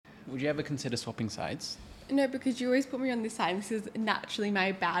Would you ever consider swapping sides? No, because you always put me on this side. This is naturally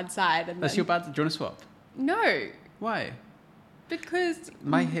my bad side. And That's your bad. Do you want to swap? No, Why? because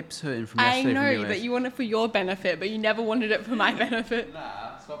My hips hurting from I yesterday. know that you want it for your benefit, but you never wanted it for my benefit.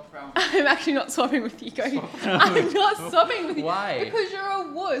 Nah, swap around. I'm actually not swapping with you, Cody. I'm not swapping with you. Why? Because you're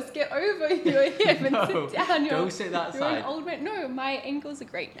a wuss. Get over your hip and No, sit down. don't sit that you're side. an old man. No, my ankles are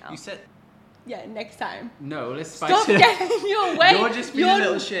great now. You said Yeah, next time. no. Let's spice Stop it up. getting your way. You're just being a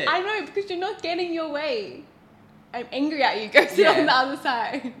little shit. I know, because you're not getting your way. I'm angry at you. Go sit on the other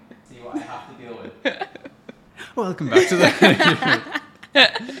side. See what I have to deal with. Welcome back to the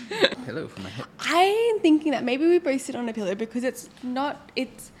pillow for my hip. I'm thinking that maybe we both sit on a pillow because it's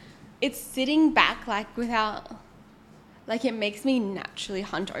sitting back like without, like it makes me naturally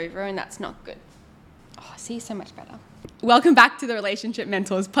hunt over and that's not good. Oh, see, so much better. Welcome back to the Relationship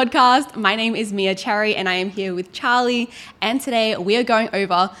Mentors podcast. My name is Mia Cherry and I am here with Charlie. And today we are going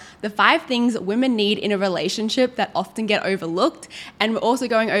over the 5 things women need in a relationship that often get overlooked. And we're also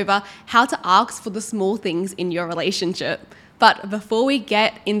going over how to ask for the small things in your relationship. But before we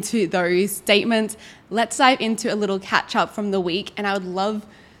get into those statements, let's dive into a little catch up from the week. And I would love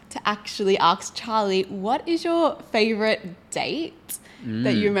to actually ask Charlie, what is your favorite date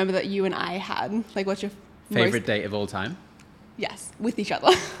that you remember that you and I had? Like, what's your Favorite date of all time? Yes, with each other.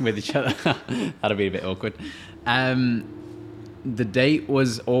 With each other. That'll be a bit awkward. The date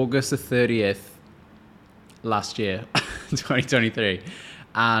was August the 30th last year, 2023.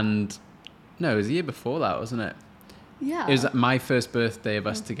 And no, it was the year before that, wasn't it? Yeah. It was my first birthday of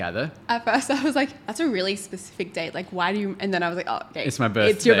us together. At first I was like, that's a really specific date. Like, why do you... And then I was like, oh, okay. It's my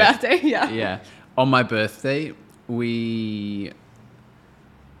birthday. It's your birthday, yeah. Yeah. On my birthday, we...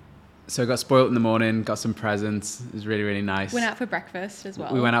 So I got spoiled in the morning, got some presents. It was really, really nice. Went out for breakfast as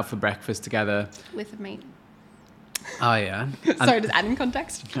well. We went out for breakfast together. With a mate. Oh, yeah. Sorry, does add in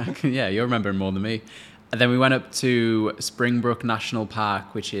context? Yeah, you'll remember more than me. And then we went up to Springbrook National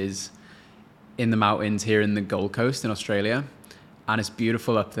Park, which is in the mountains here in the Gold Coast in Australia. And it's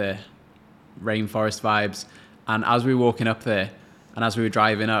beautiful up there. Rainforest vibes. And as we were walking up there and as we were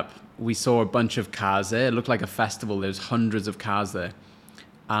driving up, we saw a bunch of cars there. It looked like a festival. There was hundreds of cars there.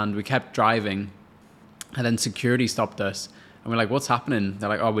 And we kept driving, and then security stopped us. And we're like, what's happening? They're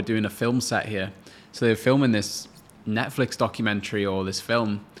like, oh, we're doing a film set here. So they were filming this Netflix documentary or this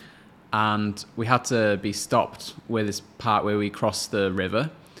film. And we had to be stopped with this part where we crossed the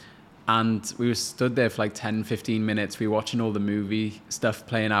river. And we were stood there for like 10, 15 minutes. We were watching all the movie stuff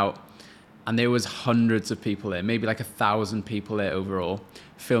playing out. And there was hundreds of people there, maybe like 1,000 people there overall,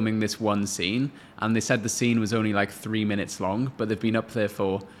 filming this one scene. And they said the scene was only like 3 minutes long, but they've been up there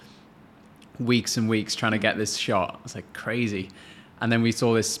for weeks and weeks trying to get this shot. It's like crazy. And then we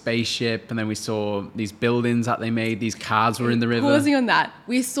saw this spaceship, and then we saw these buildings that they made. These cars were in the river. Pausing on that,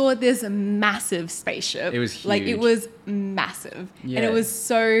 we saw this massive spaceship. It was huge. Like, it was massive. Yeah. And it was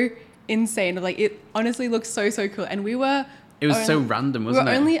so insane. Like, it honestly looked so cool. And we were... It was so random, wasn't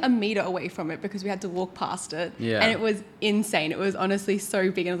it? We were only a meter away from it because we had to walk past it. Yeah. And it was insane. It was honestly so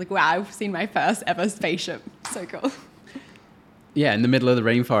big. And I was like, wow, I've seen my first ever spaceship. So cool. Yeah, in the middle of the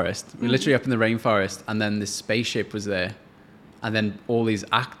rainforest. We're literally up in the rainforest, and then this spaceship was there. And then all these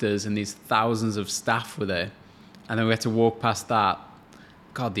actors and these thousands of staff were there. And then we had to walk past that.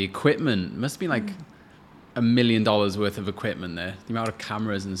 God, the equipment must be like $1 million worth of equipment there. The amount of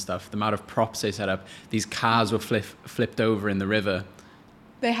cameras and stuff, the amount of props they set up. These cars were flipped over in the river.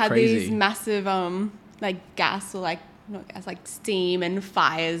 They had Crazy. these massive, like gas or like, not gas, like steam and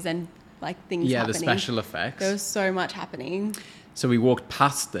fires and like things happening. The special effects. There was so much happening. So we walked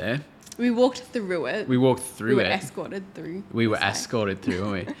past there. We walked through it. We walked through We it. were escorted through. We were Sorry. escorted through,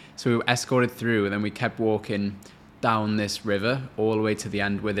 weren't we? So we were escorted through, and then we kept walking down this river all the way to the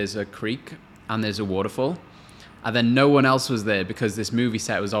end where there's a creek and there's a waterfall. And then no one else was there because this movie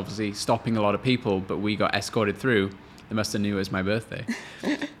set was obviously stopping a lot of people, but we got escorted through. They must have knew it was my birthday.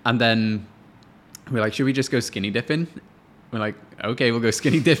 And then we're like, should we just go skinny dipping? We're like, okay, we'll go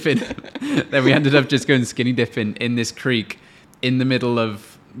skinny dipping. Then we ended up just going skinny dipping in this creek in the middle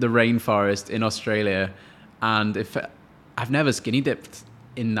of the rainforest in Australia. And I've never skinny dipped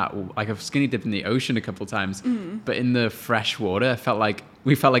in that, like I've skinny dipped in the ocean a couple of times, but in the fresh water,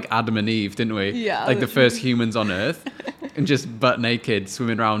 we felt like Adam and Eve, didn't we? Yeah. Like the first humans on Earth, and just butt naked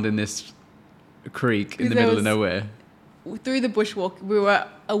swimming around in this creek in the middle of nowhere. Through the bushwalk, we were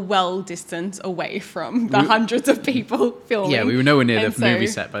a well distance away from the hundreds of people filming. Yeah, we were nowhere near And the movie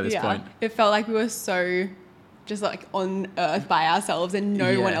set by this point. It felt like we were so just like on Earth by ourselves and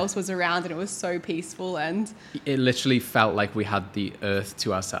no one else was around, and it was so peaceful. And it literally felt like we had the Earth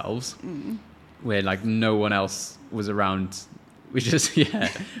to ourselves, where like no one else was around We just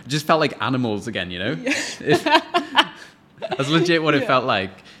just felt like animals again, you know. That's legit what it felt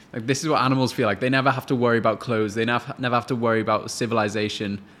like. Like, this is what animals feel like. They never have to worry about clothes. They never have to worry about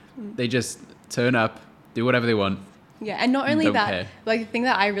civilization. They just turn up, do whatever they want. Yeah, and not only Don't that, care. like the thing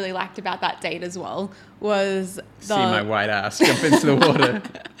that I really liked about that date as well was See my white ass jump into the water.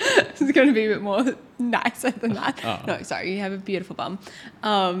 It's going to be a bit more nicer than that. Oh. No, sorry, you have a beautiful bum.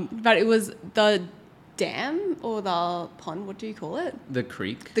 But it was the dam or the pond. What do you call it? The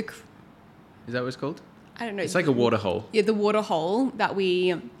creek. Is that what it's called? I don't know. It's like a water hole. Yeah, the water hole that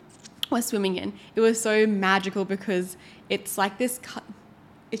we were swimming in. It was so magical because it's like this.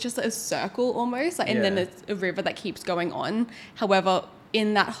 It's just a circle almost, like, and then it's a river that keeps going on. However,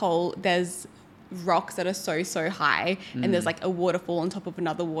 in that hole, there's rocks that are so high, and there's like a waterfall on top of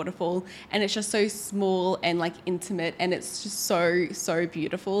another waterfall, and it's just so small and like intimate, and it's just so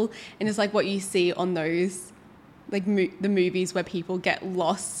beautiful. And it's like what you see on those like the movies where people get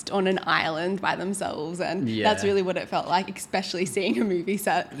lost on an island by themselves, and that's really what it felt like, especially seeing a movie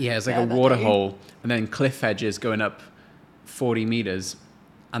set. Yeah, it's like a water hole, and then cliff edges going up 40 meters,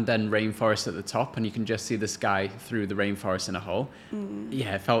 and then rainforest at the top, and you can just see the sky through the rainforest in a hole.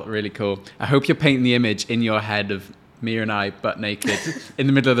 Yeah, it felt really cool. I hope you're painting the image in your head of Mia and I butt naked in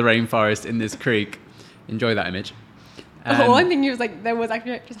the middle of the rainforest in this creek. Enjoy that image. All I'm thinking was like there was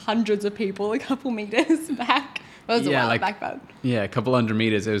actually just hundreds of people a couple meters back. It was a while back, but yeah, a couple hundred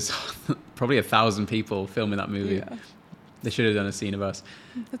meters. It was probably 1,000 people filming that movie. Yeah. They should have done a scene of us.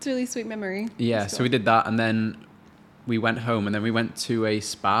 That's a really sweet memory. Yeah, so we did that, and then we went home, and then we went to a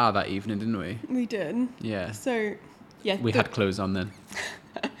spa that evening, didn't we? We did. Yeah. So, yeah. We had clothes on then.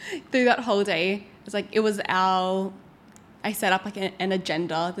 Through that whole day, I set up like an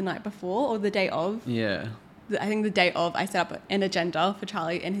agenda the night before or the day of. Yeah. I think the day of, I set up an agenda for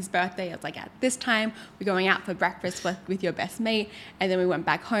Charlie and his birthday. I was like, at this time, we're going out for breakfast with your best mate. And then we went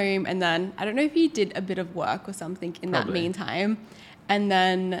back home. And then I don't know if you did a bit of work or something in that meantime. And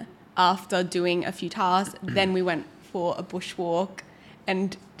then after doing a few tasks, then we went for a bushwalk,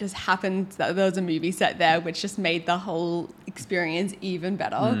 and just happened that there was a movie set there, which just made the whole experience even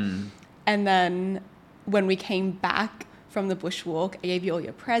better. And then when we came back from the bushwalk, I gave you all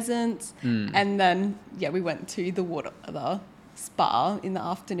your presents, and then we went to the spa in the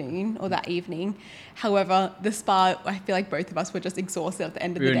afternoon or that evening. However, the spa, I feel like both of us were just exhausted at the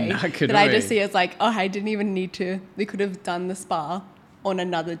end of the day. That I just see as like, I didn't even need to. We could have done the spa on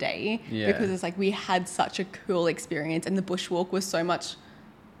another day, because it's like we had such a cool experience, and the bushwalk was so much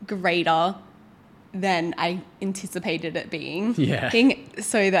greater than I anticipated it being.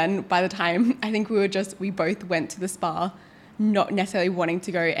 So then by the time, I think we both went to the spa not necessarily wanting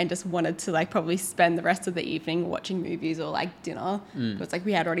to go, and just wanted to like probably spend the rest of the evening watching movies or like dinner. But it's like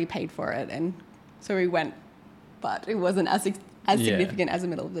we had already paid for it, and so we went, but it wasn't as significant as the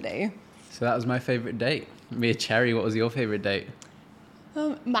middle of the day. So that was my favorite date. Mia Cherry, what was your favorite date?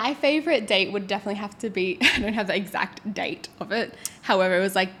 My favorite date would definitely have to be, I don't have the exact date of it. However, it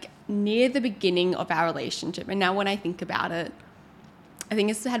was like near the beginning of our relationship. And now when I think about it, I think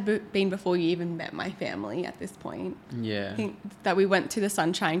this had been before you even met my family at this point. Yeah. I think that we went to the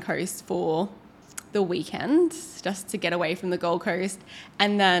Sunshine Coast for the weekend just to get away from the Gold Coast.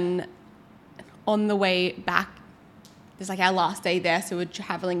 And then on the way back, it's like our last day there, so we're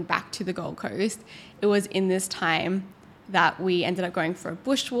traveling back to the Gold Coast. It was in this time that we ended up going for a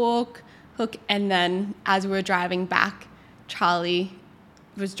bushwalk, and then as we were driving back, Charlie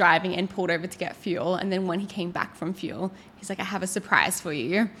was driving and pulled over to get fuel. And then when he came back from fuel, he's like, I have a surprise for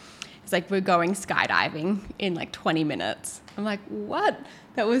you. It's like, we're going skydiving in like 20 minutes. I'm like, what?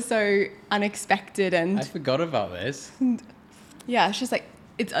 That was so unexpected. And I forgot about this. Yeah, it's just like,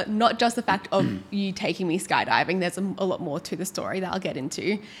 it's not just the fact of you taking me skydiving. There's a lot more to the story that I'll get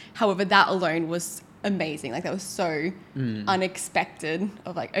into. However, that alone was amazing. Like, that was so unexpected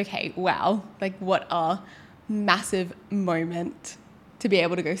of like, okay, wow, like what a massive moment to be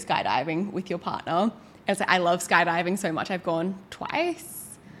able to go skydiving with your partner. And it's like, I love skydiving so much. I've gone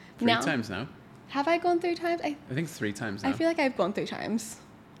twice. Three times now. Have I gone 3 times? I think 3 times now. I feel like I've gone 3 times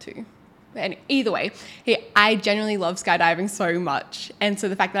too. But anyway, either way, I genuinely love skydiving so much. And so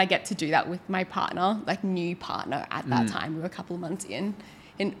the fact that I get to do that with my partner, like new partner at that time, we were a couple of months in,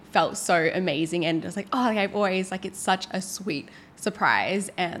 and felt so amazing. And it's like, like I've always, like, it's such a sweet surprise.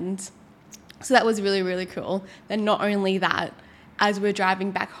 And so that was really, really cool. Then not only that, as we're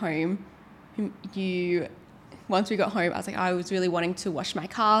driving back home, once we got home, I was like, I was really wanting to wash my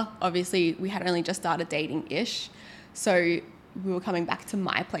car. Obviously, we had only just started dating-ish. So we were coming back to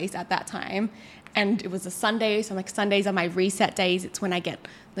my place at that time, and it was a Sunday. So I'm like, Sundays are my reset days. It's when I get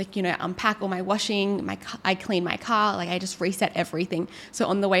like, you know, unpack all my washing, I clean my car, like I just reset everything. So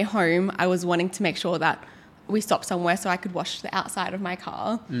on the way home, I was wanting to make sure that we stopped somewhere so I could wash the outside of my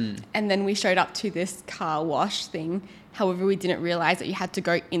car. And then we showed up to this car wash thing. However, we didn't realize that you had to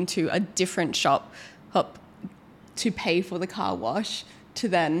go into a different shop to pay for the car wash, to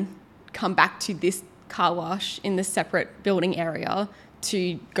then come back to this car wash in the separate building area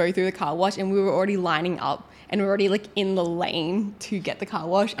to go through the car wash. And we were already lining up and we were already like in the lane to get the car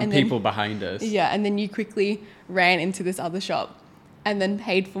wash. And people behind us. Yeah. And then you quickly ran into this other shop and then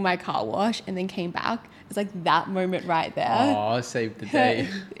paid for my car wash and then came back. It's like that moment right there. Oh, saved the day.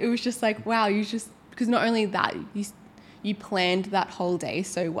 It was just like, wow, because not only that, you planned that whole day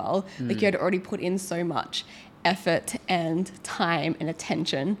so well. Like you had already put in so much effort and time and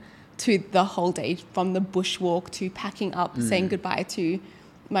attention to the whole day, from the bushwalk to packing up, saying goodbye to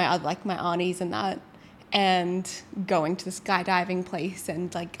my aunties and that, and going to the skydiving place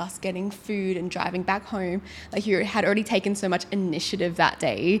and like us getting food and driving back home. Like you had already taken so much initiative that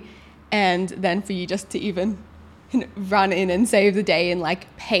day, and then for you just to even run in and save the day and like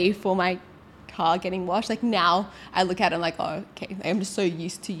pay for my car getting washed. Like now I look at it and like, oh, okay, I'm just so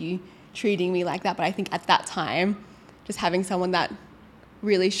used to you treating me like that. But I think at that time, just having someone that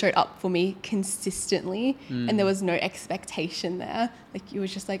really showed up for me consistently and there was no expectation there. Like it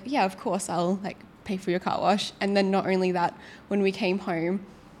was just like, yeah, of course I'll like pay for your car wash. And then not only that, when we came home,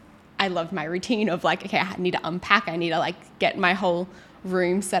 I loved my routine of like, okay, I need to unpack. I need to like get my whole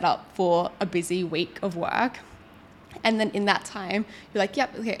room set up for a busy week of work. And then in that time, you're like,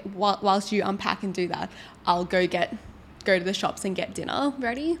 yep, okay, whilst you unpack and do that, I'll go to the shops and get dinner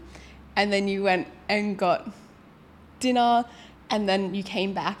ready. And then you went and got dinner, and then you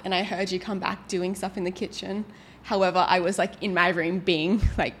came back and I heard you come back doing stuff in the kitchen. However, I was like in my room being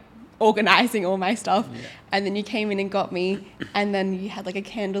like organizing all my stuff. Yeah. And then you came in and got me, and then you had like a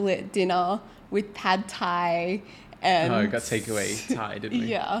candlelit dinner with pad thai. And I got takeaway Thai, didn't we?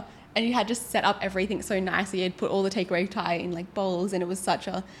 Yeah. And you had just set up everything so nicely. You had put all the takeaway Thai in like bowls, and it was such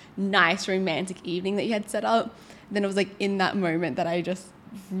a nice romantic evening that you had set up. Then it was like in that moment that I just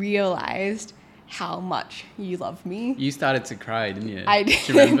realized how much you love me. You started to cry, didn't you? I did.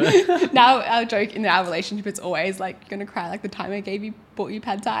 Do you remember? Now our joke in our relationship, it's always like, you're going to cry like the time I bought you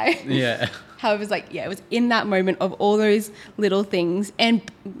pad thai. Yeah. However, it's like, yeah, it was in that moment of all those little things and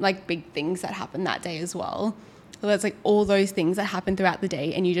like big things that happened that day as well. So that's like all those things that happened throughout the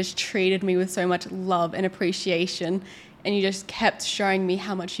day, and you just treated me with so much love and appreciation, and you just kept showing me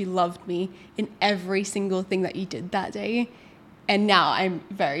how much you loved me in every single thing that you did that day. And now I'm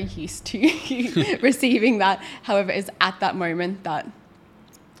very used to receiving that. However, it's at that moment that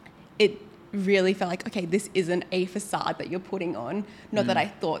it really felt like, okay, this isn't a facade that you're putting on. Not that I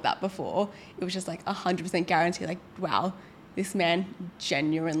thought that before. It was just like 100% guarantee, like, wow, this man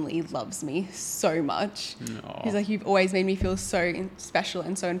genuinely loves me so much. Aww. He's like, you've always made me feel so special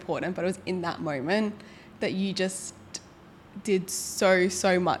and so important. But it was in that moment that you just did so,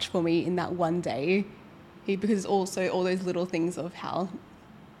 so much for me in that one day. Because also all those little things of how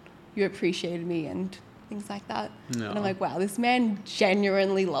you appreciated me and things like that. No. And I'm like, wow, this man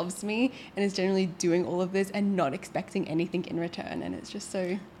genuinely loves me and is genuinely doing all of this and not expecting anything in return. And it's just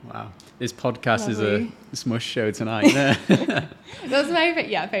so... Wow. This podcast lovely. Is a smush show tonight. That was my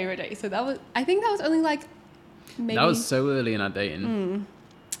favorite day. So I think that was only like maybe... That was so early in our dating.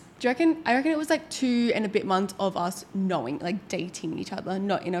 Do you reckon? I reckon it was like 2 and a bit months of us knowing, like dating each other,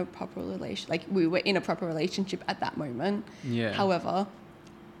 not in a proper relation. Like we were in a proper relationship at that moment. Yeah. However,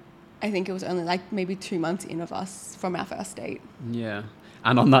 I think it was only like maybe 2 months in of us from our first date. Yeah.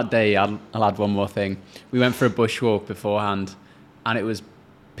 And on that day, I'll add one more thing. We went for a bushwalk beforehand, and it was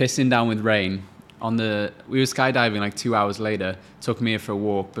pissing down with rain. We were skydiving like 2 hours later. Took me for a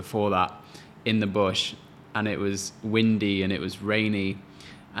walk before that in the bush, and it was windy and it was rainy.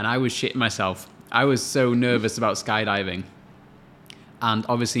 And I was shitting myself. I was so nervous about skydiving. And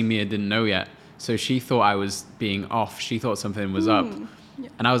obviously Mia didn't know yet. So she thought I was being off. She thought something was up. Yeah.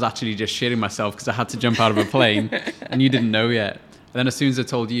 And I was actually just shitting myself because I had to jump out of a plane. And you didn't know yet. And then as soon as I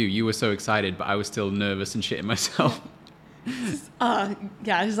told you, you were so excited, but I was still nervous and shitting myself.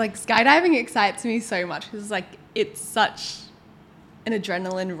 Yeah, it's like skydiving excites me so much. Because it's such an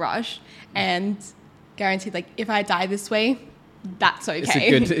adrenaline rush. And guaranteed, like, if I die this way, that's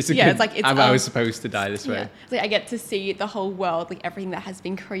okay. I was supposed to die this way. Yeah. It's like I get to see the whole world, like everything that has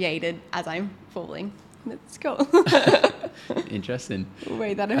been created as I'm falling. That's cool. Interesting.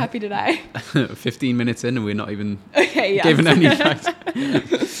 Wait, that I'm happy to die. 15 minutes in and we're not even Okay, yeah. giving any advice.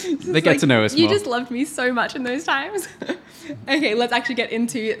 They get to know us You more. just loved me so much in those times. Okay, let's actually get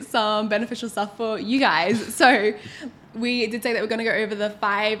into some beneficial stuff for you guys. So we did say that we're going to go over the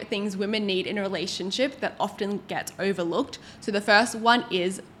 5 things women need in a relationship that often get overlooked. So the first one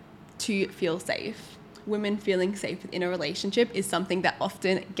is to feel safe. Women feeling safe within a relationship is something that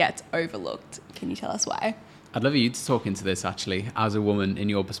often gets overlooked. Can you tell us why? I'd love you to talk into this actually, as a woman, in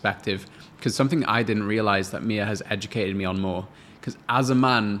your perspective, because something I didn't realize that Mia has educated me on more. Because as a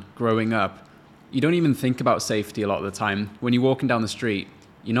man growing up, you don't even think about safety a lot of the time. When you're walking down the street,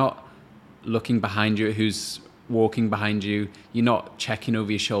 you're not looking behind you at who's walking behind you. You're not checking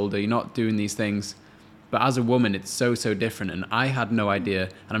over your shoulder. You're not doing these things. But as a woman, it's so different. And I had no idea.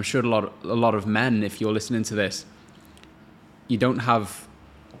 And I'm sure a lot of men, if you're listening to this, you don't have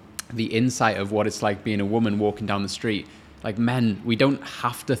the insight of what it's like being a woman walking down the street. Like men, we don't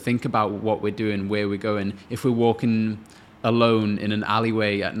have to think about what we're doing, where we're going. If we're walking alone in an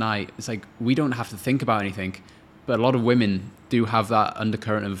alleyway at night, it's like we don't have to think about anything. But a lot of women do have that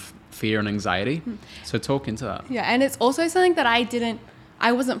undercurrent of fear and anxiety. So talk into that. Yeah, and it's also something that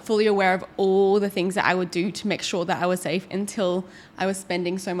I wasn't fully aware of all the things that I would do to make sure that I was safe until I was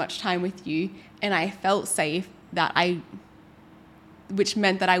spending so much time with you and I felt safe which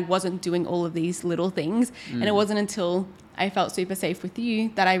meant that I wasn't doing all of these little things. And it wasn't until I felt super safe with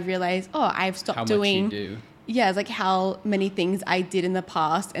you that I realized, I've stopped doing. Much you do. Yeah, it's like how many things I did in the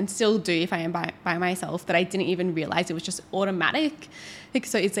past and still do if I am by myself that I didn't even realize it was just automatic. Like,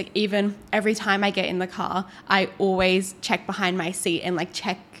 so it's like even every time I get in the car, I always check behind my seat and like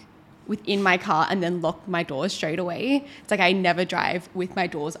check within my car and then lock my doors straight away. It's like I never drive with my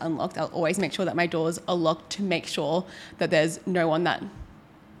doors unlocked. I'll always make sure that my doors are locked to make sure that there's no one that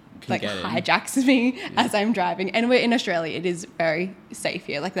like hijacks me as I'm driving. And we're in Australia. It is very safe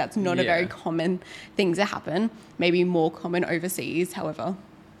here. Like that's not a very common thing to happen. Maybe more common overseas. However,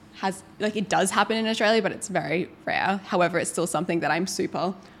 it does happen in Australia, but it's very rare. However, it's still something that I'm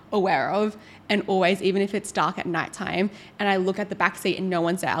super aware of. And always, even if it's dark at nighttime and I look at the back seat and no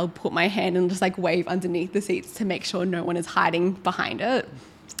one's there, I'll put my hand and just like wave underneath the seats to make sure no one is hiding behind it,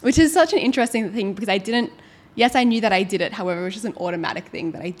 which is such an interesting thing because I knew that I did it. However, it was just an automatic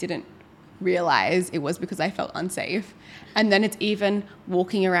thing that I didn't realize it was because I felt unsafe. And then it's even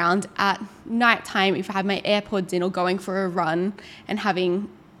walking around at nighttime if I have my AirPods in or going for a run and having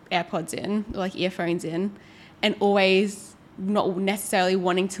AirPods in or like earphones in and always not necessarily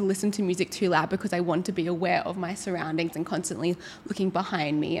wanting to listen to music too loud because I want to be aware of my surroundings and constantly looking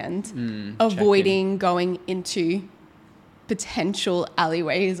behind me and avoiding going into potential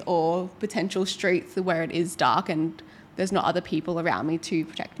alleyways or potential streets where it is dark and there's not other people around me to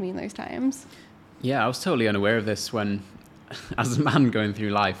protect me in those times. Yeah, I was totally unaware of this when, as a man going through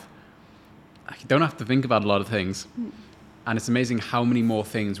life, I don't have to think about a lot of things. And it's amazing how many more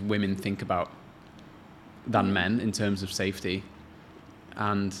things women think about than men in terms of safety.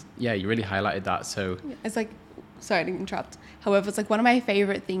 And yeah, you really highlighted that. So it's like, sorry to interrupt. However, it's like one of my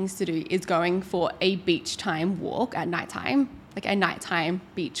favorite things to do is going for a beach time walk at nighttime, like a nighttime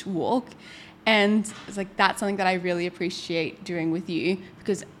beach walk. And it's like, that's something that I really appreciate doing with you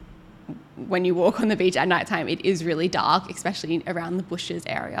because when you walk on the beach at nighttime, it is really dark, especially around the bushes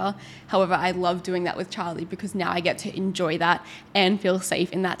area. However, I love doing that with Charlie because now I get to enjoy that and feel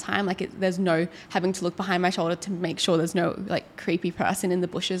safe in that time. Like there's no having to look behind my shoulder to make sure there's no like creepy person in the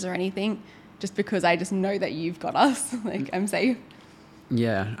bushes or anything, just because I just know that you've got us. Like I'm safe.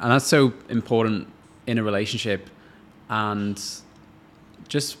 Yeah, and that's so important in a relationship. And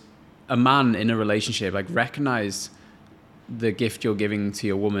just a man in a relationship, like recognize the gift you're giving to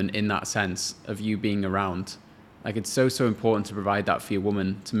your woman in that sense of you being around. Like it's so important to provide that for your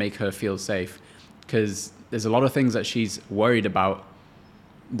woman to make her feel safe because there's a lot of things that she's worried about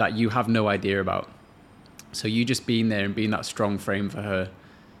that you have no idea about. So you just being there and being that strong frame for her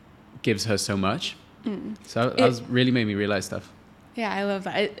gives her so much. So that's really made me realize stuff. Yeah, I love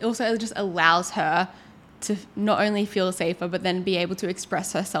that. It also just allows her to not only feel safer, but then be able to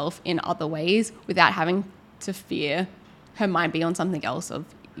express herself in other ways without having to fear her mind be on something else of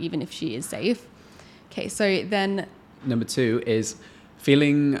even if she is safe. Okay, so then number 2 is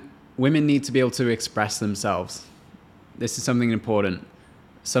feeling women need to be able to express themselves. This is something important.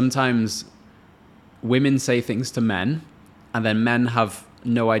 Sometimes women say things to men and then men have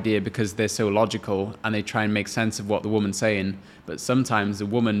no idea because they're so logical and they try and make sense of what the woman's saying. But sometimes the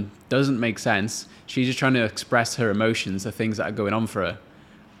woman doesn't make sense. She's just trying to express her emotions, the things that are going on for her.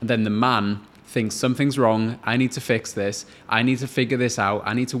 And then the man thinks something's wrong. I need to fix this. I need to figure this out.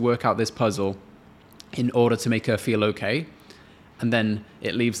 I need to work out this puzzle. in order to make her feel okay. And then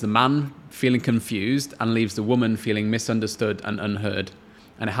it leaves the man feeling confused and leaves the woman feeling misunderstood and unheard.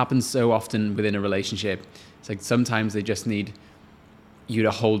 And it happens so often within a relationship. It's like sometimes they just need you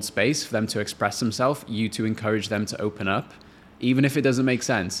to hold space for them to express themselves, you to encourage them to open up, even if it doesn't make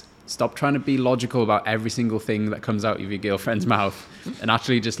sense. Stop trying to be logical about every single thing that comes out of your girlfriend's mouth and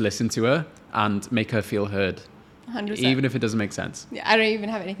actually just listen to her and make her feel heard. 100%. Even if it doesn't make sense. Yeah, I don't even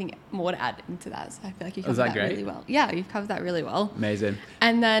have anything more to add into that. So I feel like you covered that really well. Yeah, you've covered that really well. Amazing.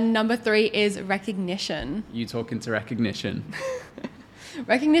 And then number 3 is recognition. You talking to recognition.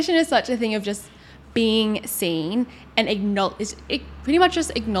 Recognition is such a thing of just being seen and pretty much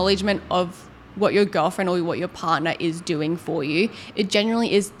just acknowledgement of what your girlfriend or what your partner is doing for you. It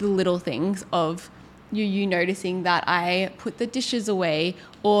generally is the little things of you noticing that I put the dishes away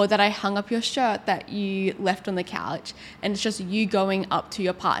or that I hung up your shirt that you left on the couch. And it's just you going up to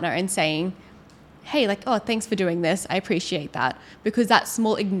your partner and saying, hey, like, oh, thanks for doing this. I appreciate that. Because that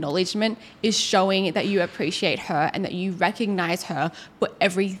small acknowledgement is showing that you appreciate her and that you recognize her for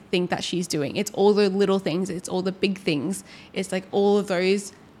everything that she's doing. It's all the little things. It's all the big things. It's like all of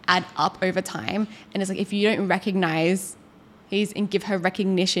those add up over time. And it's like if you don't recognize and give her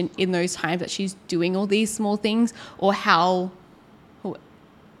recognition in those times that she's doing all these small things, or how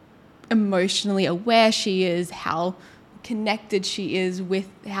emotionally aware she is, how connected she is with,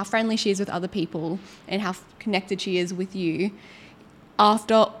 how friendly she is with other people, and how connected she is with you,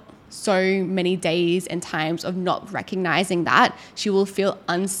 after so many days and times of not recognizing that, she will feel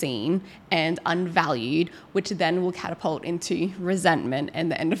unseen and unvalued, which then will catapult into resentment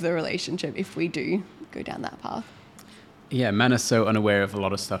and the end of the relationship if we do go down that path. Yeah, men are so unaware of a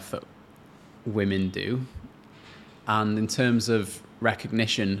lot of stuff that women do. And in terms of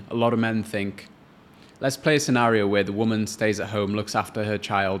recognition, a lot of men think, let's play a scenario where the woman stays at home, looks after her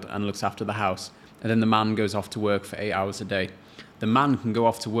child and looks after the house, and then the man goes off to work for 8 hours a day. The man can go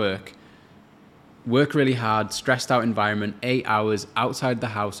off to work really hard, stressed out environment, 8 hours outside the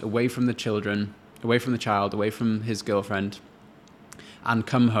house, away from the children, away from the child, away from his girlfriend, and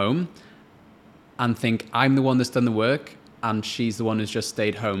come home and think, I'm the one that's done the work and she's the one who's just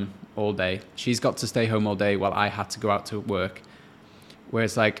stayed home all day. She's got to stay home all day while I had to go out to work.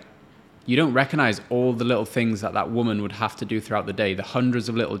 Whereas like, you don't recognize all the little things that woman would have to do throughout the day, the hundreds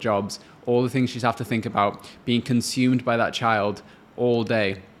of little jobs, all the things she's have to think about, being consumed by that child all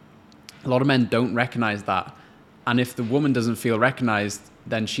day. A lot of men don't recognize that. And if the woman doesn't feel recognized,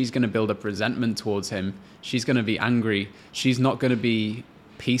 then she's going to build up resentment towards him. She's going to be angry. She's not going to be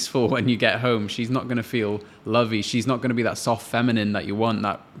peaceful when you get home. She's not going to feel lovey. She's not going to be that soft feminine that you want,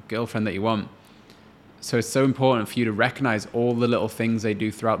 that girlfriend that you want. So it's so important for you to recognize all the little things they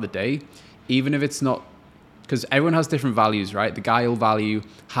do throughout the day, even if it's not, because everyone has different values, right? The guy will value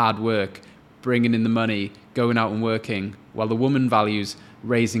hard work, bringing in the money, going out and working, while the woman values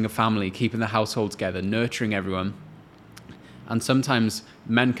raising a family, keeping the household together, nurturing everyone. And sometimes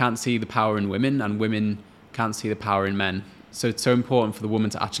men can't see the power in women and women can't see the power in men. So it's so important for the woman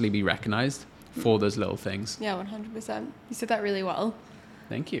to actually be recognized for those little things. Yeah, 100%. You said that really well.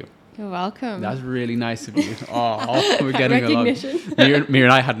 Thank you. You're welcome. That's really nice of you. Oh, we're getting along. Mia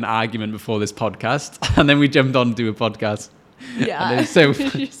and I had an argument before this podcast, and then we jumped on to do a podcast. Yeah. So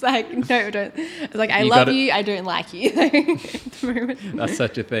she's like, no, don't. I was like, I love you, I don't like you. At the moment. That's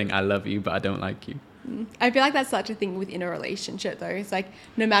such a thing. I love you, but I don't like you. I feel like that's such a thing within a relationship though. It's like,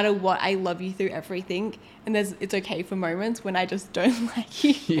 no matter what, I love you through everything. And it's okay for moments when I just don't like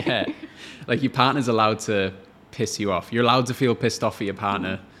you. Yeah. Like your partner's allowed to piss you off. You're allowed to feel pissed off at your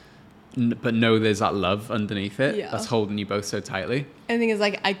partner, but know there's that love underneath it that's holding you both so tightly. And the thing is,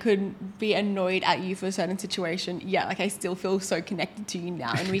 like, I could be annoyed at you for a certain situation. Yeah, like I still feel so connected to you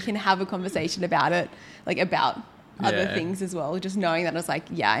now, and we can have a conversation about it, like about other things as well. Just knowing that I was like,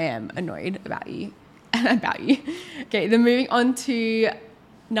 yeah, I am annoyed about you and about you. Okay, then moving on to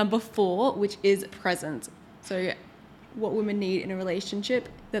number 4, which is presence. So what women need in a relationship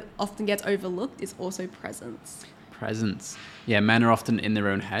that often gets overlooked is also presence. Presence. Yeah, men are often in their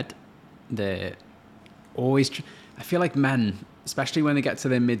own head. They're always... I feel like men, especially when they get to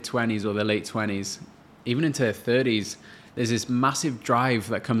their mid-20s or their late 20s, even into their 30s, there's this massive drive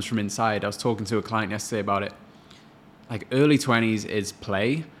that comes from inside. I was talking to a client yesterday about it. Like early 20s is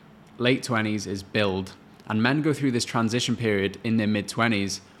play, late 20s is build. And men go through this transition period in their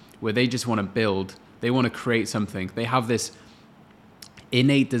mid-20s where they just want to build. They want to create something. They have this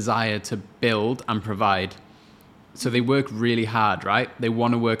innate desire to build and provide. So they work really hard, right? They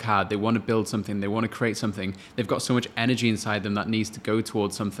want to work hard. They want to build something. They want to create something. They've got so much energy inside them that needs to go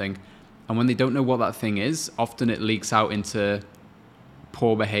towards something. And when they don't know what that thing is, often it leaks out into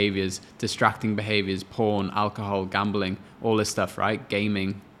poor behaviors, distracting behaviors, porn, alcohol, gambling, all this stuff, right?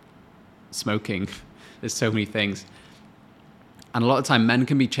 Gaming, smoking. There's so many things. And a lot of time men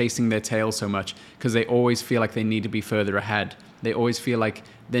can be chasing their tail so much because they always feel like they need to be further ahead. They always feel like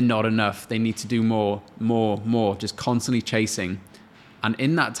they're not enough. They need to do more, just constantly chasing. And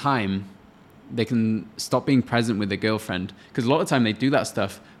in that time, they can stop being present with their girlfriend, because a lot of time they do that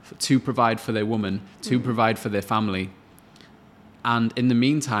stuff to provide for their woman, to provide for their family. And in the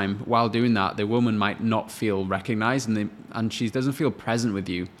meantime, while doing that, the woman might not feel recognized, and she doesn't feel present with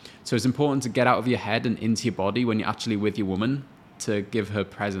you. So it's important to get out of your head and into your body when you're actually with your woman, to give her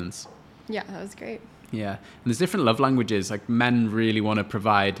presence. Yeah, that was great. Yeah. And there's different love languages. Like, men really want to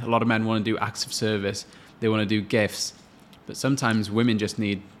provide. A lot of men want to do acts of service. They want to do gifts. But sometimes women just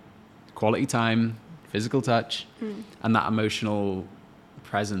need quality time, physical touch, and that emotional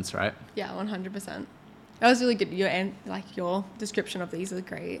presence, right? Yeah, 100%. That was really good. Your description of these is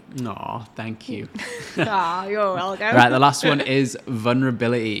great. Aw, thank you. Ah, you're welcome. Right, the last one is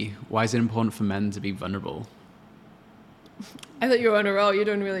vulnerability. Why is it important for men to be vulnerable? I thought you were on a roll. You're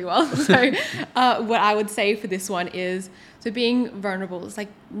doing really well. So what I would say for this one is, so being vulnerable is like,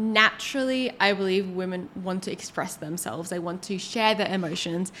 naturally, I believe women want to express themselves. They want to share their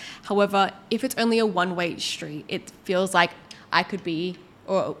emotions. However, if it's only a one-way street, it feels like I could be,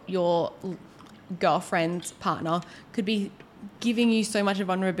 or your girlfriend's partner could be giving you so much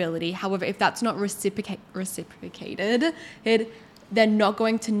vulnerability. However, if that's not reciprocated, they're not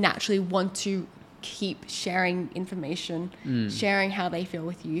going to naturally want to keep sharing information, sharing how they feel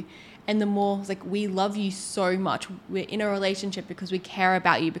with you. And the more, it's like, we love you so much. We're in a relationship because we care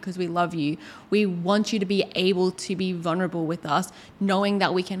about you, because we love you. We want you to be able to be vulnerable with us, knowing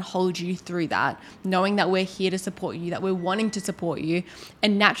that we can hold you through that, knowing that we're here to support you, that we're wanting to support you.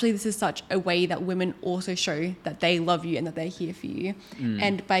 And naturally, this is such a way that women also show that they love you and that they're here for you.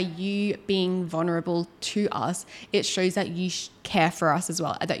 And by you being vulnerable to us, it shows that you care for us as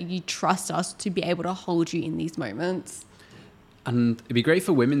well, that you trust us to be able to hold you in these moments. And it'd be great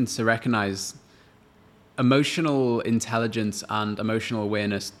for women to recognize emotional intelligence and emotional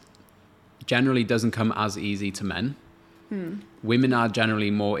awareness generally doesn't come as easy to men. Women are generally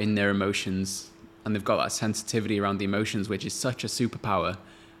more in their emotions, and they've got that sensitivity around the emotions, which is such a superpower.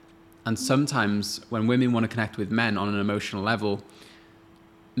 And sometimes when women want to connect with men on an emotional level,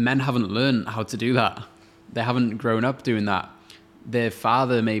 men haven't learned how to do that. They haven't grown up doing that. Their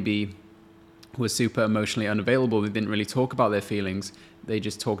father maybe was super emotionally unavailable. They didn't really talk about their feelings. They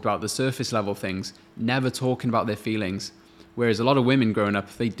just talked about the surface level things, never talking about their feelings. Whereas a lot of women growing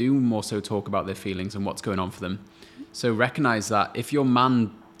up, they do more so talk about their feelings and what's going on for them. So recognize that if your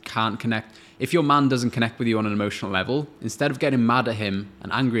man doesn't connect with you on an emotional level, instead of getting mad at him and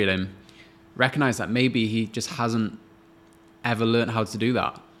angry at him, recognize that maybe he just hasn't ever learned how to do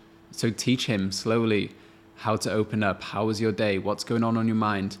that. So teach him slowly how to open up. How was your day? What's going on your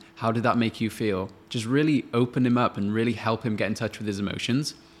mind? How did that make you feel? Just really open him up and really help him get in touch with his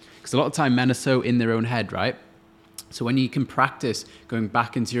emotions. Because a lot of time men are so in their own head, right? So when you can practice going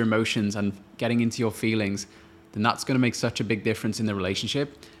back into your emotions and getting into your feelings, then that's going to make such a big difference in the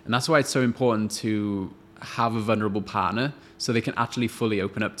relationship. And that's why it's so important to have a vulnerable partner, so they can actually fully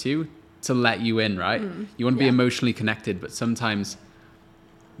open up to you, to let you in, right? You want to be emotionally connected, but sometimes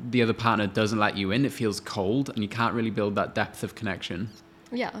the other partner doesn't let you in. It feels cold and you can't really build that depth of connection.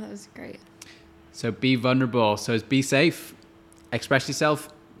 Yeah, that was great. So be vulnerable. So be safe, express yourself,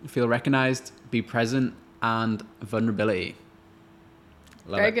 feel recognized, be present, and vulnerability.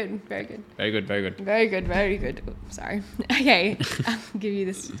 Very good. Oops, sorry. Okay, I'll give you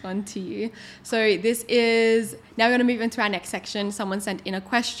this one to you. So this is, now we're going to move into our next section. Someone sent in a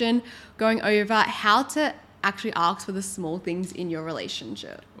question going over how to actually ask for the small things in your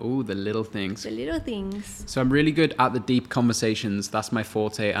relationship. Oh, the little things. The little things. So I'm really good at the deep conversations. That's my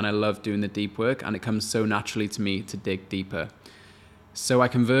forte, and I love doing the deep work, and it comes so naturally to me to dig deeper. So I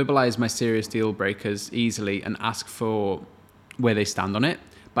can verbalize my serious deal breakers easily and ask for where they stand on it.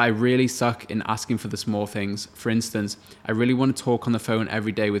 But I really suck in asking for the small things. For instance, I really want to talk on the phone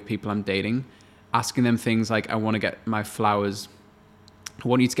every day with people I'm dating, asking them things like, I want you to get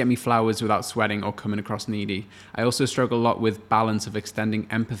me flowers without sweating or coming across needy. I also struggle a lot with balance of extending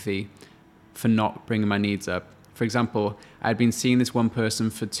empathy for not bringing my needs up. For example, I had been seeing this one person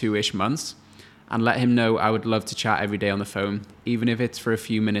for 2-ish months and let him know I would love to chat every day on the phone, even if it's for a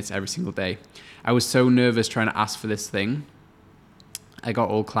few minutes every single day. I was so nervous trying to ask for this thing. I got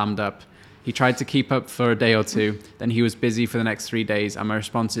all clammed up. He tried to keep up for a day or two, then he was busy for the next 3 days, and my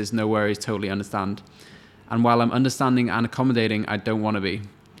response is, no worries, totally understand. And while I'm understanding and accommodating, I don't want to be.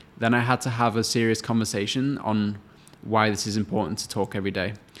 Then I had to have a serious conversation on why this is important to talk every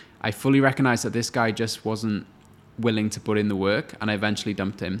day. I fully recognize that this guy just wasn't willing to put in the work, and I eventually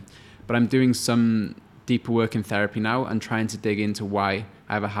dumped him. But I'm doing some deeper work in therapy now and trying to dig into why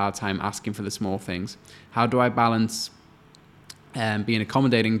I have a hard time asking for the small things. How do I balance being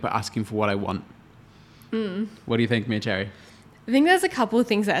accommodating but asking for what I want? What do you think, Mia Cherry? I think there's a couple of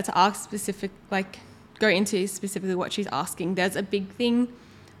things that are to ask go into specifically what she's asking. There's a big thing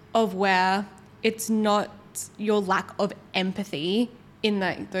of where it's not your lack of empathy in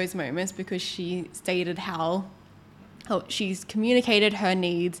those moments, because she stated how she's communicated her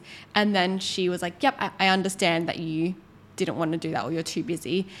needs, and then she was like, yep, I understand that you didn't want to do that or you're too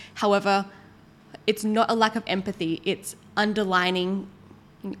busy. However, it's not a lack of empathy. It's underlining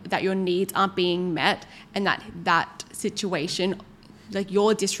that your needs aren't being met, and that situation, like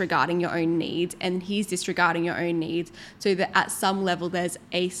you're disregarding your own needs and he's disregarding your own needs, so that at some level there's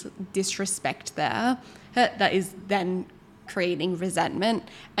a disrespect there that is then creating resentment,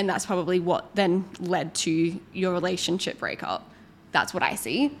 and that's probably what then led to your relationship breakup. That's what I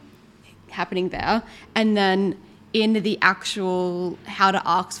see happening there. And then in the actual how to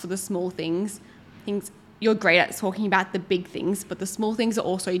ask for the small things, you're great at talking about the big things, but the small things are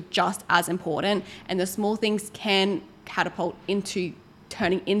also just as important, and the small things can catapult into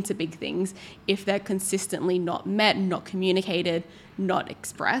turning into big things if they're consistently not met, not communicated, not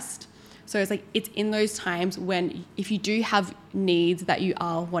expressed. So it's in those times when, if you do have needs that you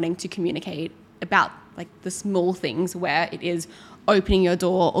are wanting to communicate about, like the small things where it is opening your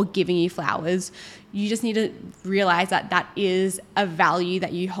door or giving you flowers, you just need to realize that that is a value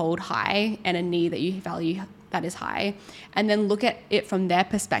that you hold high and a need that you value that is high. And then look at it from their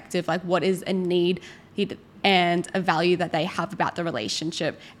perspective, like what is a need and a value that they have about the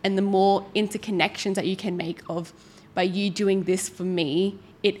relationship. And the more interconnections that you can make of, by you doing this for me,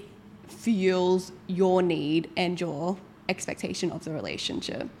 it fuels your need and your expectation of the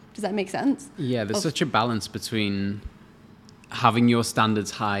relationship. Does that make sense? Yeah, there's such a balance between having your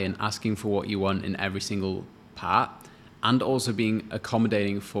standards high and asking for what you want in every single part, and also being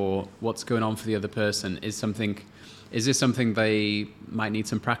accommodating for what's going on for the other person. Is this something they might need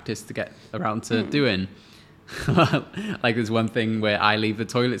some practice to get around to doing? Like there's one thing where I leave the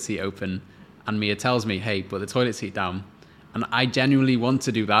toilet seat open and Mia tells me, hey, put the toilet seat down. And I genuinely want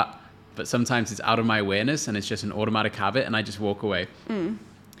to do that, but sometimes it's out of my awareness and it's just an automatic habit and I just walk away.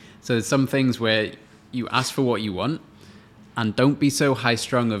 So there's some things where you ask for what you want, and don't be so high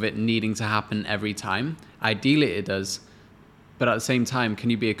strung of it needing to happen every time. Ideally it does, but at the same time, can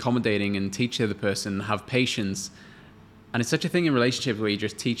you be accommodating and teach the other person, have patience? And it's such a thing in relationships where you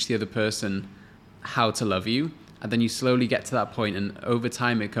just teach the other person how to love you, and then you slowly get to that point, and over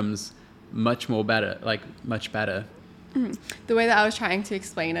time it becomes much better. The way that I was trying to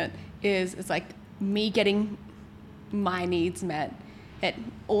explain it is, it's like me getting my needs met, it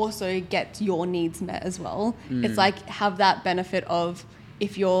also gets your needs met as well. It's like, have that benefit of,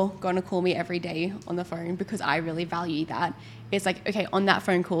 if you're going to call me every day on the phone because I really value that, it's like, okay, on that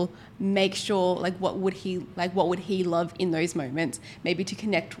phone call, make sure, like, what would he love in those moments? Maybe to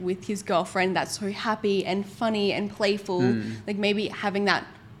connect with his girlfriend that's so happy and funny and playful. Like maybe having that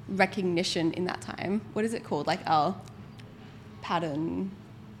recognition in that time. What is it called? Like our pattern.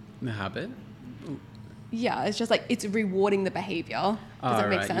 The habit? Yeah, it's just like, it's rewarding the behavior. Does that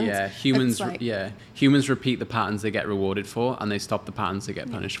make sense? Yeah, humans repeat the patterns they get rewarded for, and they stop the patterns they get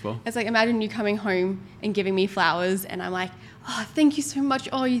punished for. It's like, imagine you coming home and giving me flowers, and I'm like, oh, thank you so much.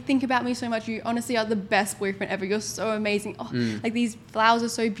 Oh, you think about me so much. You honestly are the best boyfriend ever. You're so amazing. Oh, like these flowers are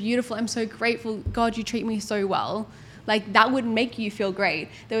so beautiful. I'm so grateful. God, you treat me so well. Like that would make you feel great.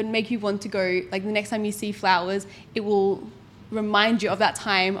 That would make you want to go, like the next time you see flowers, it will remind you of that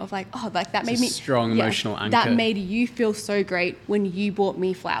time of like, oh, like that made me strong emotional anchor. That made you feel so great when you bought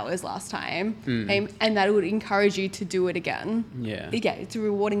me flowers last time. And that would encourage you to do it again. Yeah, it's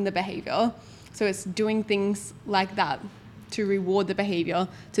rewarding the behavior. So it's doing things like that to reward the behavior,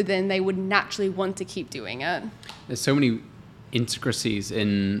 so then they would naturally want to keep doing it. There's so many intricacies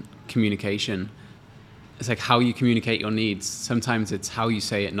in communication. It's like how you communicate your needs. Sometimes it's how you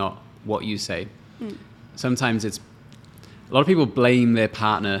say it, not what you say. Sometimes it's, a lot of people blame their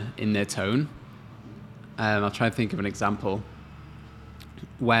partner in their tone. I'll try and think of an example.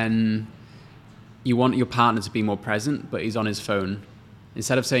 When you want your partner to be more present, but he's on his phone,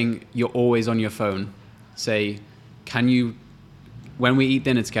 instead of saying, you're always on your phone, say, when we eat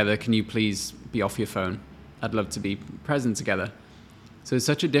dinner together, can you please be off your phone? I'd love to be present together. So there's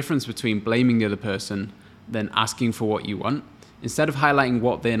such a difference between blaming the other person than asking for what you want. Instead of highlighting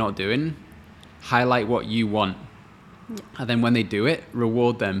what they're not doing, highlight what you want. And then when they do it,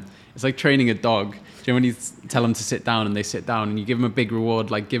 reward them. It's like training a dog. Do you know when you tell them to sit down and they sit down and you give them a big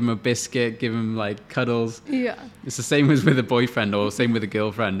reward, like give them a biscuit, give them like cuddles? Yeah. It's the same as with a boyfriend or same with a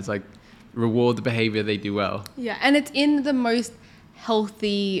girlfriend. It's like reward the behavior they do well. Yeah, and it's in the most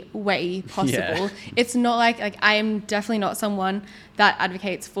healthy way possible. Yeah. It's not like I am definitely not someone that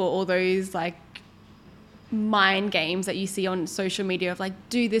advocates for all those like mind games that you see on social media of like,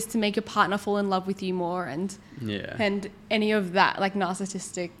 do this to make your partner fall in love with you more, and any of that like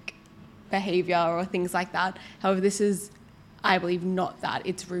narcissistic behavior or things like that. However, this is, I believe, not that.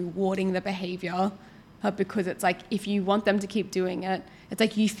 It's rewarding the behavior, because it's like, if you want them to keep doing it, it's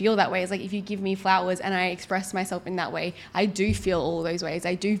like you feel that way. It's like, if you give me flowers and I express myself in that way, I do feel all those ways.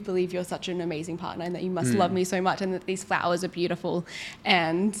 I do believe you're such an amazing partner and that you must love me so much and that these flowers are beautiful.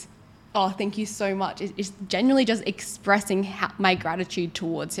 And oh, thank you so much. It's genuinely just expressing my gratitude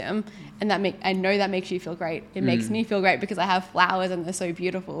towards him. And I know that makes you feel great. It makes me feel great because I have flowers and they're so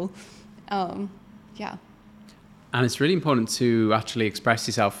beautiful. Yeah. And it's really important to actually express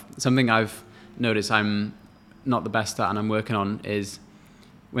yourself. Something I've noticed I'm not the best at and I'm working on is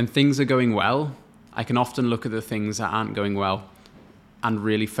when things are going well, I can often look at the things that aren't going well and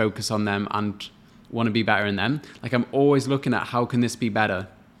really focus on them and want to be better in them. Like I'm always looking at how can this be better?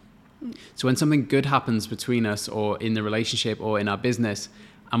 So when something good happens between us or in the relationship or in our business,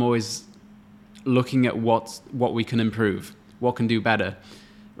 I'm always looking at what we can improve, what can do better.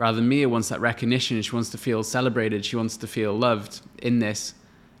 Rather than Mia wants that recognition, she wants to feel celebrated, she wants to feel loved in this.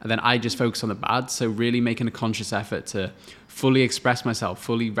 And then I just focus on the bad. So really making a conscious effort to fully express myself,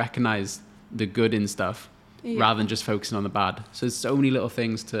 fully recognize the good in stuff, rather than just focusing on the bad. So there's so many little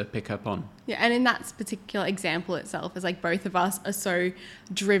things to pick up on. Yeah, and in that particular example itself, is like both of us are so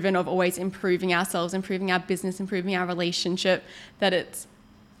driven of always improving ourselves, improving our business, improving our relationship, that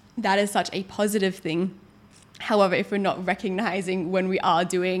is such a positive thing. However, if we're not recognizing when we are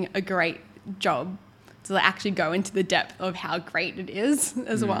doing a great job, to actually go into the depth of how great it is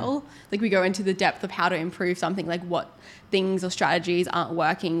as well. Like we go into the depth of how to improve something, like what things or strategies aren't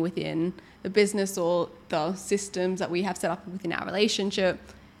working within the business or the systems that we have set up within our relationship.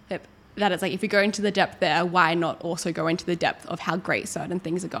 That it's like, if you go into the depth there, why not also go into the depth of how great certain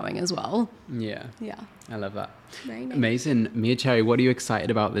things are going as well? Yeah. Yeah. I love that. Very nice. Amazing. Mia Cherry, what are you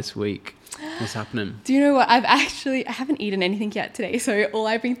excited about this week? What's happening? Do you know what? I haven't eaten anything yet today. So all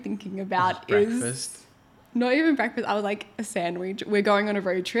I've been thinking about is breakfast. Not even breakfast. I was like, a sandwich. We're going on a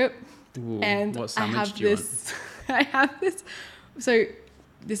road trip. Ooh, and what sandwich do you want? I have this. So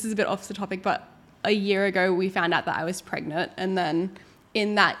this is a bit off the topic, but a year ago we found out that I was pregnant. And then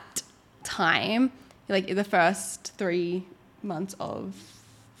in that time, like in the first 3 months of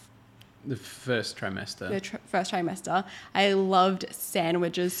the first trimester. First trimester, I loved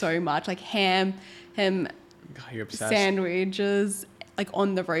sandwiches so much, like ham, God, you're obsessed. sandwiches, like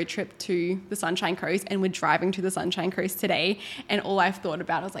on the road trip to the Sunshine Coast. And we're driving to the Sunshine Coast today, and all I've thought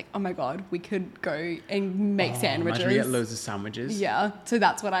about is like, oh my God, we could go and make sandwiches. Imagine we get loads of sandwiches. Yeah, so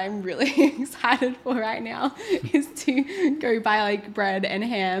that's what I'm really excited for right now, is to go buy like bread and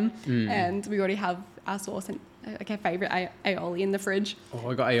ham, and we already have our sauce and like our favorite aioli in the fridge.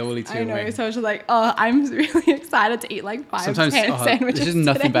 Oh, I got aioli too. I know, so I was just like, oh, I'm really excited to eat like 5 sandwiches. There's just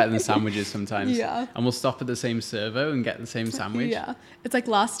nothing today. better than sandwiches sometimes. Yeah. And we'll stop at the same servo and get the same sandwich. Yeah. It's like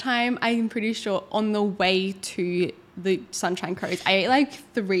last time, I'm pretty sure on the way to the Sunshine Coast, I ate like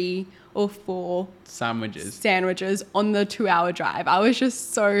 3 or 4 sandwiches on the 2-hour drive. I was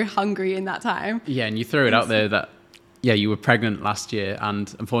just so hungry in that time. Yeah, and you throw it out there that, yeah, you were pregnant last year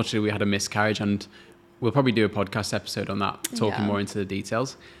and unfortunately we had a miscarriage, and we'll probably do a podcast episode on that, talking more into the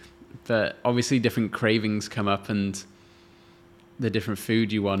details. But obviously different cravings come up and the different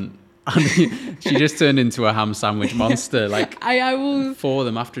food you want. And she just turned into a ham sandwich monster, like I will 4 of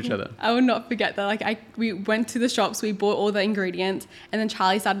them after each other. I will not forget that. Like we went to the shops, we bought all the ingredients, and then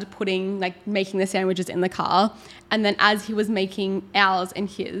Charlie started making the sandwiches in the car. And then as he was making ours and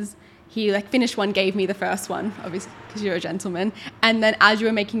his, he like finished one, gave me the first one, obviously, because you're a gentleman. And then as you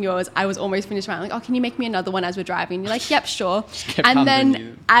were making yours, I was almost finished mine. I'm like, oh, can you make me another one as we're driving? And you're like, yep, sure. And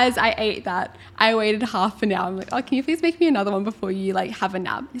then as I ate that, I waited half an hour. I'm like, oh, can you please make me another one before you like have a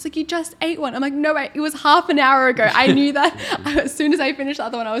nap? He's like, you just ate one. I'm like, no, wait, it was half an hour ago. I knew that as soon as I finished the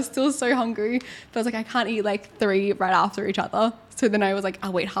other one, I was still so hungry. But I was like, I can't eat like 3 right after each other. So then I was like,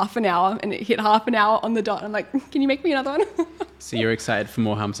 I'll wait half an hour, and it hit half an hour on the dot. I'm like, can you make me another one? So you're excited for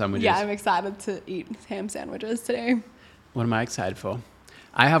more ham sandwiches? Yeah, I'm excited to eat ham sandwiches today. What am I excited for?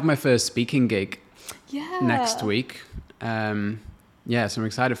 I have my first speaking gig next week. So I'm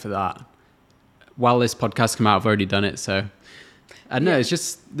excited for that. While this podcast come out, I've already done it. So I don't know, it's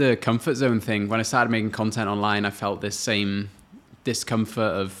just the comfort zone thing. When I started making content online, I felt this same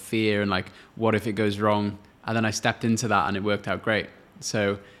discomfort of fear and like, what if it goes wrong? And then I stepped into that and it worked out great.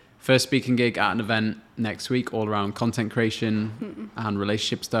 So first speaking gig at an event next week, all around content creation and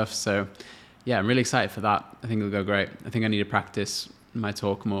relationship stuff. So yeah, I'm really excited for that. I think it'll go great. I think I need to practice my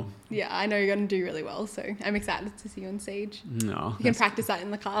talk more. Yeah, I know you're going to do really well. So I'm excited to see you on stage. No, You can practice that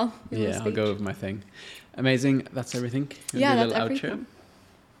in the car. Yeah, I'll go over my thing. Amazing. That's everything. Yeah, that's everything.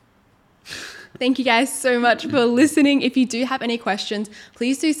 Thank you guys so much for listening. If you do have any questions,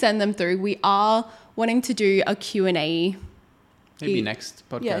 please do send them through. We are wanting to do a Q&A. Maybe next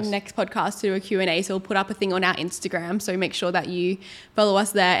podcast. Yeah, next podcast to do a Q&A. So we'll put up a thing on our Instagram. So make sure that you follow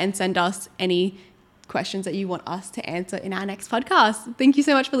us there and send us any questions that you want us to answer in our next podcast. Thank you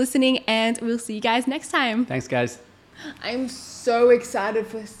so much for listening, and we'll see you guys next time. Thanks, guys. I'm so excited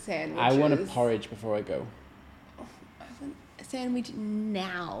for sandwiches. I want a porridge before I go. I want a sandwich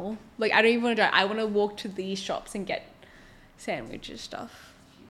now. Like, I don't even want to drive. I want to walk to these shops and get sandwiches stuff.